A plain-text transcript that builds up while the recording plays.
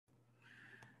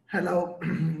Hello.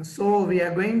 So we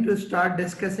are going to start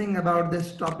discussing about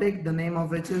this topic, the name of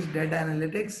which is data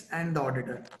analytics and the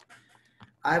auditor.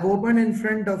 I've opened in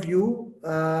front of you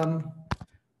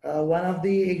one of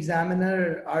the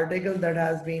examiner article that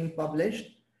has been published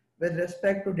with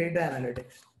respect to data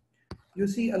analytics. You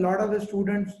see a lot of the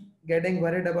students getting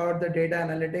worried about the data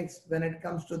analytics when it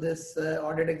comes to this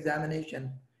audit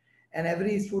examination, and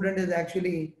every student is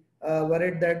actually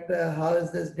worried that how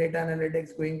is this data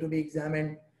analytics going to be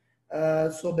examined.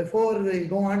 So before we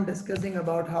go on discussing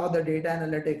about how the data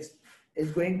analytics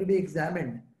is going to be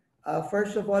examined,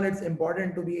 first of all, it's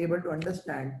important to be able to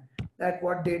understand that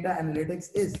what data analytics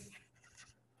is.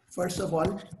 First of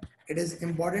all, it is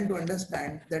important to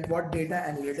understand that what data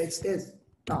analytics is.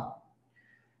 Now,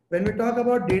 when we talk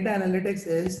about data analytics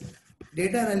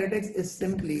is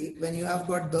simply when you have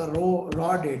got the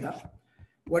raw data.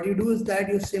 What you do is that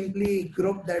you simply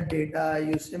group that data,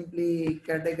 you simply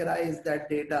categorize that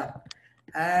data,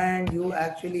 and you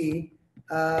actually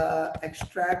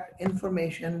extract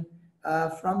information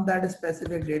from that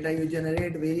specific data. You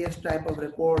generate various type of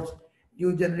reports,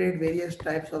 you generate various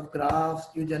types of graphs,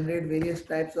 you generate various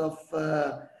types of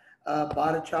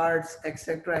bar charts,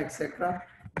 etc., etc.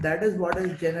 That is what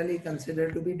is generally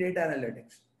considered to be data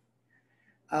analytics.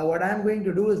 What I'm going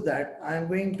to do is that I'm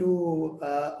going to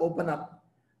open up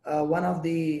one of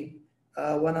the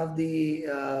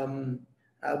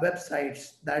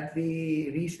websites that we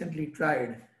recently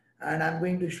tried, and I'm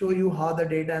going to show you how the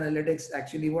data analytics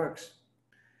actually works.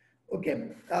 Okay,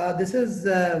 this is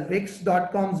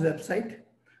Wix.com's website.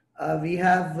 We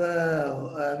have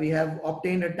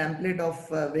obtained a template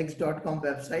of Wix.com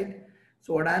website.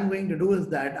 So what I'm going to do is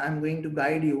that I'm going to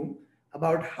guide you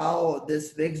about how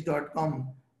this Wix.com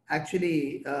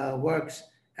actually works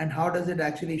and how does it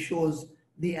actually shows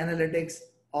the analytics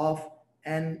of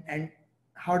and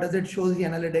how does it shows the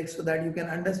analytics so that you can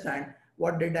understand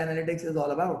what data analytics is all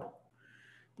about.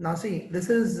 Now see, this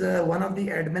is one of the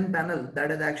admin panel that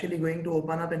is actually going to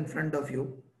open up in front of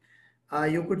you.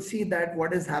 You could see that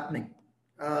what is happening.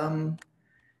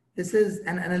 This is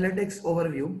an analytics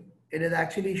overview. It is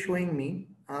actually showing me,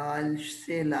 I'll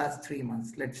say last 3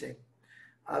 months, let's say.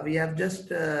 We have just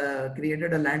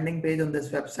created a landing page on this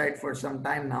website for some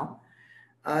time now.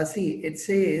 See, it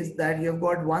says that you've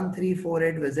got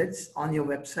 1348 visits on your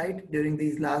website during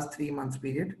these last 3 months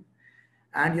period,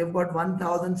 and you've got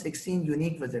 1016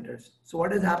 unique visitors. So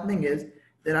what is happening is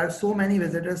there are so many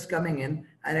visitors coming in,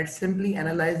 and it's simply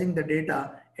analyzing the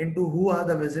data into who are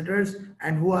the visitors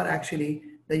and who are actually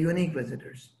the unique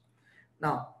visitors.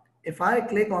 Now, if I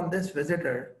click on this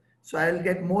visitor, so I'll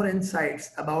get more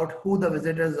insights about who the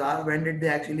visitors are, when did they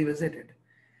actually visit it.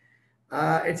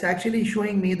 It's actually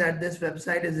showing me that this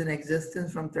website is in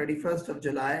existence from 31st of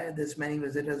July. This many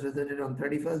visitors visited on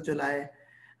 31st July.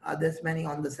 This many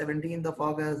on the 17th of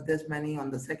August, this many on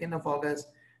the 2nd of August,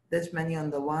 this many on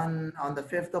the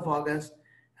 5th of August,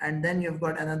 and then you've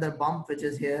got another bump which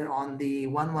is here on the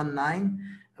 119,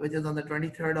 which is on the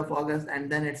 23rd of August, and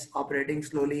then it's operating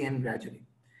slowly and gradually.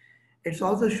 It's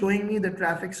also showing me the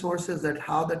traffic sources, that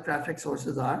how the traffic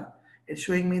sources are. It's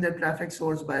showing me the traffic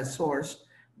source by source,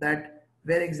 that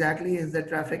where exactly is the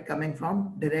traffic coming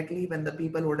from directly when the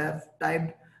people would have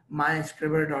typed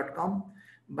myscribbr.com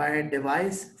by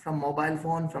device, from mobile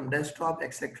phone, from desktop,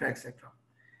 etc., etc.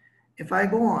 If I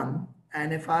go on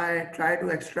and if I try to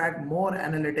extract more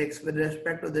analytics with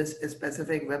respect to this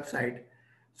specific website,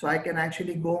 so I can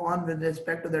actually go on with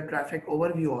respect to the traffic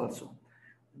overview also,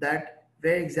 that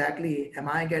where exactly am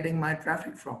I getting my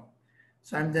traffic from.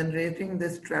 So I'm generating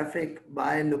this traffic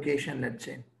by location, let's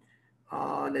say.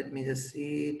 Let me just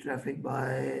see traffic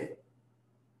by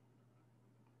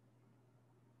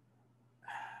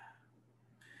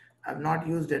I've not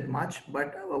used it much,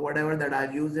 but whatever that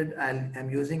I've used it, I'm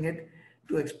using it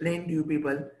to explain to you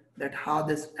people that how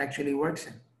this actually works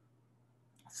in.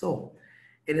 So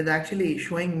it is actually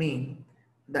showing me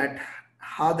that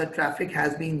how the traffic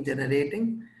has been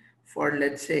generating for,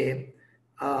 let's say,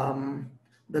 the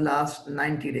last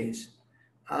 90 days.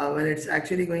 When it's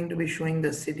actually going to be showing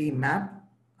the city map,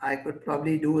 I could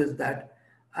probably do is that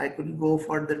I could go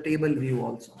for the table view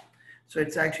also. So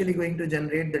it's actually going to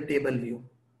generate the table view.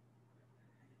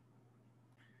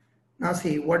 Now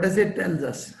see, what does it tell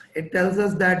us? It tells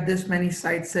us that this many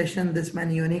site session, this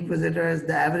many unique visitors,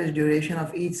 the average duration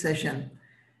of each session.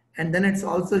 And then it's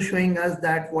also showing us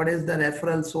that what is the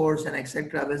referral source and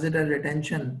etc. Visitor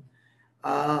retention,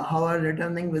 how are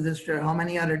returning visitors, how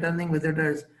many are returning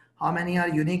visitors, how many are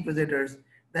unique visitors.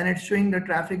 Then it's showing the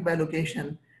traffic by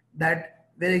location, that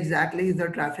where exactly is the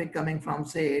traffic coming from.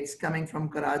 Say it's coming from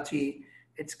Karachi,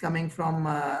 it's coming from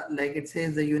like it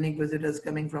says the unique visitors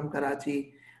coming from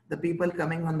Karachi. the people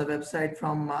coming on the website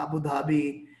from Abu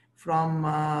Dhabi, from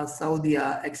Saudi,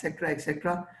 etc.,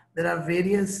 etc. There are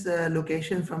various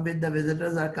locations from which the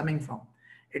visitors are coming from.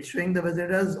 It's showing the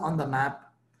visitors on the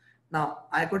map. Now,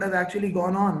 I could have actually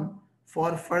gone on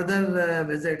for further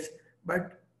visits,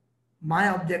 but my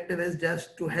objective is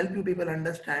just to help you people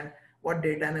understand what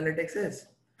data analytics is.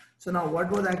 So now what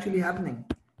was actually happening?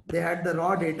 They had the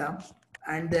raw data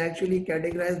and they actually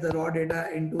categorized the raw data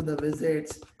into the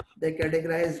visits. They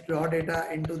categorized raw data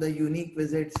into the unique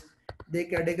visits. They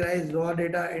categorized raw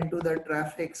data into the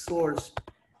traffic source.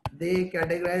 They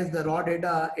categorize the raw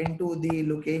data into the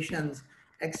locations,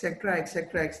 etc.,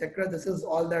 etc., etc. This is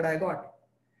all that I got.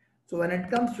 So when it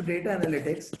comes to data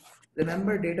analytics,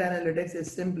 remember data analytics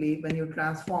is simply when you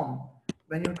transform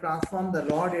the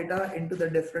raw data into the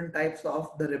different types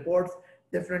of the reports,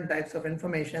 different types of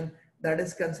information, that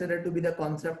is considered to be the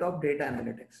concept of data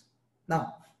analytics.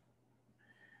 Now,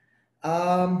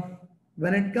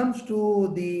 when it comes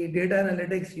to the data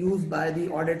analytics used by the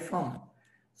audit firm,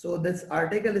 so this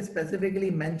article specifically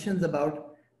mentions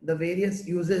about the various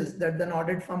uses that the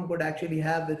audit firm could actually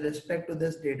have with respect to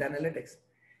this data analytics.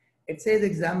 It says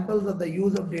examples of the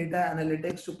use of data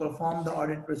analytics to perform the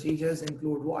audit procedures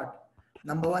include what?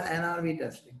 Number one, NRV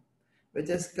testing, which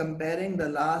is comparing the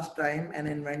last time an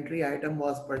inventory item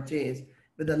was purchased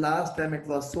with the last time it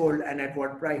was sold and at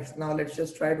what price. Now let's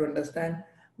just try to understand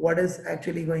what is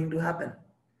actually going to happen.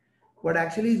 What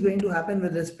actually is going to happen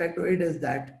with respect to it is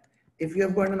that if you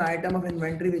have got an item of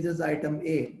inventory which is item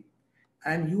A,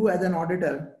 and you as an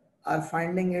auditor are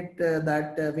finding it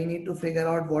that we need to figure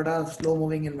out what are slow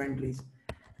moving inventories.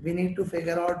 We need to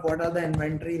figure out what are the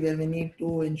inventory where we need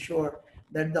to ensure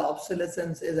that the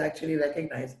obsolescence is actually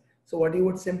recognized. So what you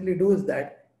would simply do is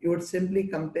that you would simply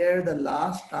compare the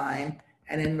last time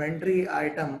an inventory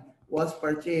item was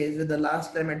purchased with the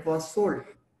last time it was sold.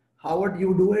 How would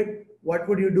you do it? What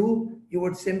would you do? You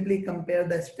would simply compare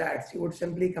the stats. You would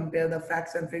simply compare the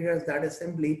facts and figures. That is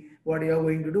simply what you are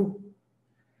going to do.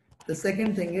 The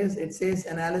second thing is it says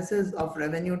analysis of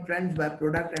revenue trends by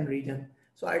product and region.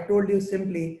 So I told you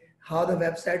simply how the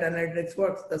website analytics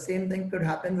works. The same thing could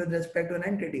happen with respect to an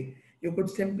entity. You could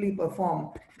simply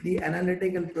perform the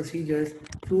analytical procedures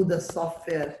through the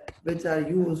software which are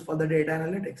used for the data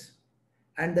analytics.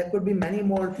 And there could be many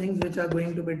more things which are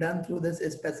going to be done through this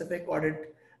specific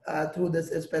audit, through this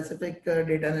specific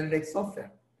data analytics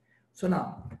software. So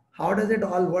now, how does it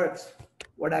all works?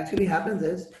 What actually happens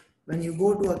is when you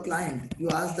go to a client, you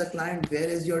ask the client, where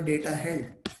is your data held?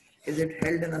 Is it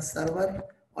held in a server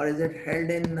or is it held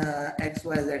in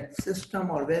XYZ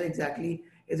system, or where exactly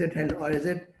is it held, or is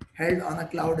it held on a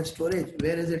cloud storage?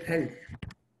 Where is it held?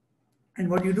 And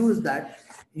what you do is that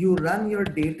you run your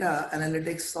data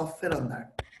analytics software on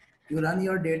that. You run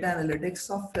your data analytics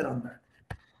software on that.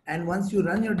 And once you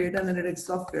run your data analytics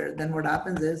software, then what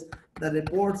happens is the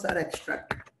reports are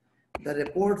extracted. The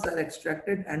reports are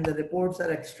extracted and the reports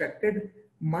are extracted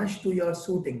much to your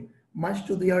suiting, much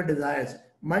to your desires,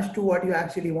 much to what you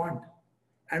actually want.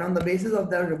 And on the basis of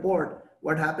that report,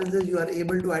 what happens is you are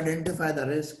able to identify the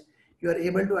risk. You are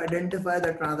able to identify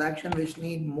the transaction which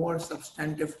need more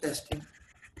substantive testing.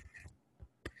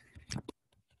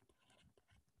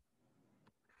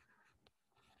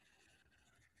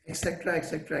 Etc.,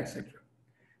 etc., etc.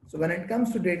 So when it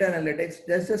comes to data analytics,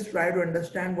 let's just try to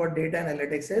understand what data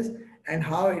analytics is and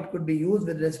how it could be used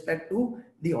with respect to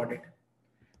the audit.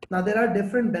 Now there are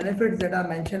different benefits that are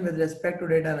mentioned with respect to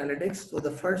data analytics. So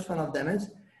the first one of them is,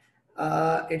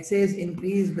 it says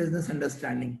increase business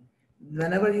understanding.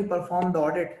 Whenever you perform the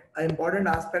audit, an important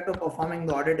aspect of performing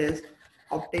the audit is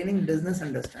obtaining business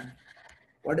understanding.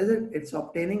 What is it? It's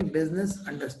obtaining business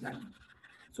understanding.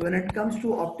 So when it comes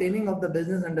to obtaining of the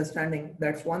business understanding,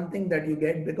 that's one thing that you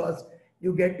get, because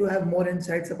you get to have more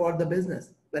insights about the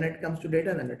business when it comes to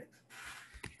data analytics.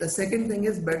 The second thing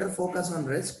is better focus on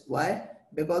risk. Why?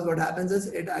 Because what happens is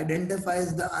it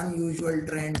identifies the unusual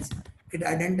trends, it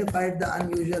identifies the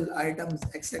unusual items,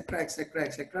 etc., etc.,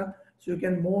 etc. So you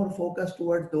can more focus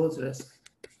towards those risks.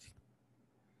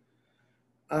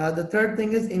 The third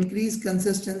thing is increase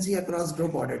consistency across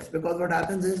group audits, because what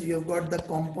happens is you've got the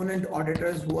component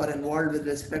auditors who are involved with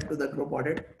respect to the group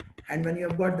audit. And when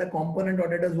you've got the component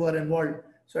auditors who are involved,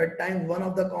 so at times one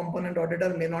of the component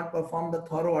auditor may not perform the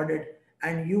thorough audit,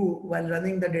 and you, while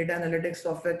running the data analytics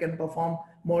software, can perform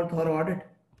more thorough audit.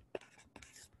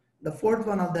 The fourth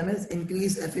one of them is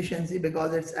increase efficiency,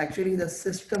 because it's actually the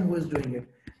system who is doing it.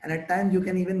 And at times you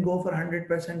can even go for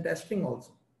 100% testing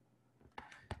also.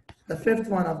 The fifth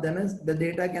one of them is the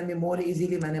data can be more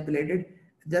easily manipulated.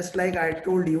 Just like I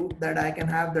told you that I can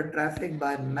have the traffic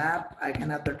by map, I can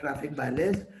have the traffic by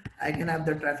list, I can have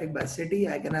the traffic by city,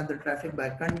 I can have the traffic by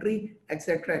country,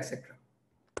 etc., etc.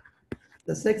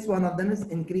 The sixth one of them is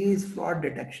increase fraud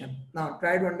detection. Now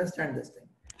try to understand this thing.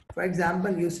 For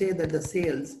example, you say that the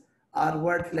sales are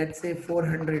worth, let's say,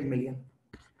 400 million.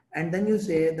 And then you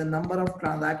say the number of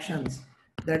transactions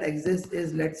that exist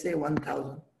is, let's say,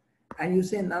 1000. And you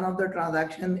say none of the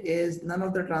transaction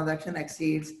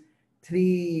exceeds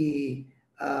three,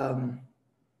 none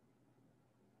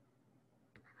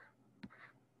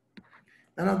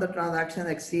of the transaction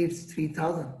exceeds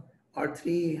 3000 or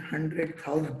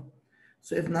 300,000.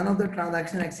 So if none of the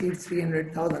transaction exceeds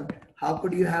 300,000, how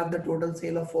could you have the total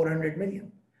sale of 400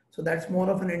 million? So that's more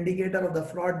of an indicator of the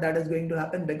fraud that is going to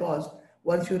happen, because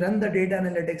once you run the data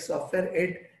analytics software,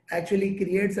 it actually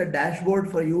creates a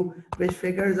dashboard for you which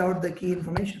figures out the key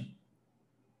information.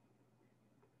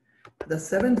 The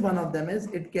seventh one of them is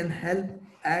it can help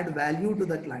add value to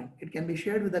the client. It can be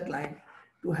shared with the client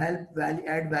to help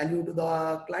add value to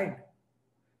the client.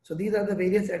 So these are the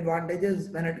various advantages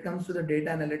when it comes to the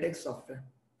data analytics software.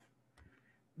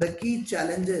 The key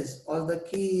challenges or the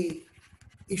key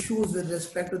issues with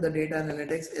respect to the data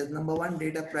analytics is, number one,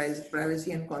 data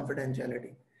privacy and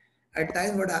confidentiality. At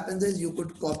times what happens is you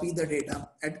could copy the data.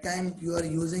 At times you are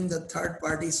using the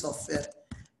third-party software.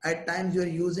 At times you're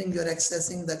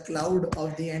accessing the cloud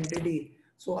of the entity.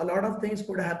 So a lot of things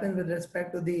could happen with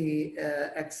respect to the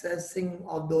accessing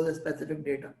of those specific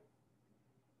data.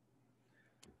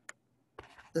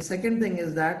 The second thing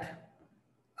is that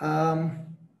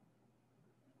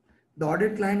the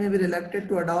audit client may be reluctant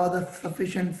to allow the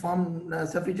sufficient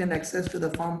access to the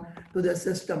firm to their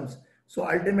systems. So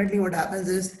ultimately what happens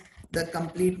is the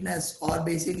completeness or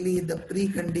basically the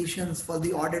preconditions for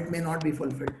the audit may not be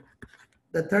fulfilled.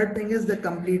 The third thing is the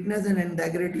completeness and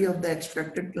integrity of the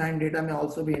extracted client data may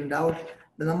also be in doubt.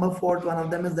 The number fourth one of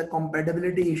them is the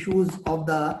compatibility issues of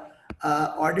the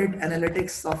audit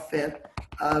analytics software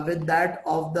with that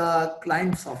of the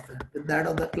client software, with that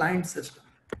of the client system.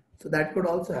 So that could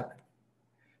also happen.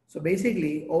 So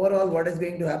basically, overall, what is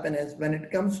going to happen is when it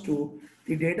comes to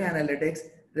the data analytics,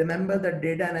 remember that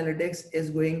data analytics is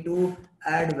going to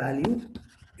add value.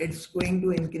 It's going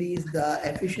to increase the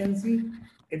efficiency.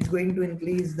 It's going to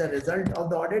increase the result of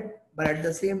the audit, but at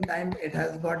the same time, it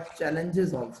has got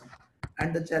challenges also.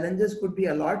 And the challenges could be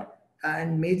a lot.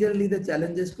 And majorly the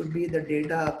challenges could be the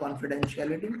data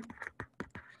confidentiality.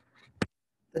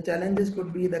 The challenges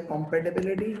could be the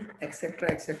compatibility,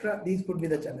 etc., etc. These could be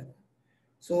the challenges.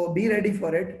 So be ready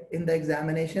for it in the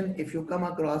examination. If you come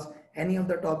across any of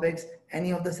the topics,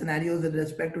 any of the scenarios with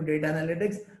respect to data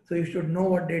analytics, so you should know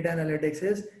what data analytics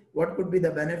is, what could be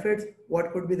the benefits,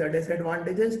 what could be the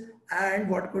disadvantages, and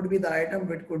what could be the item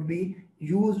which could be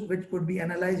used, which could be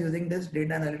analyzed using this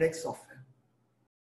data analytics software.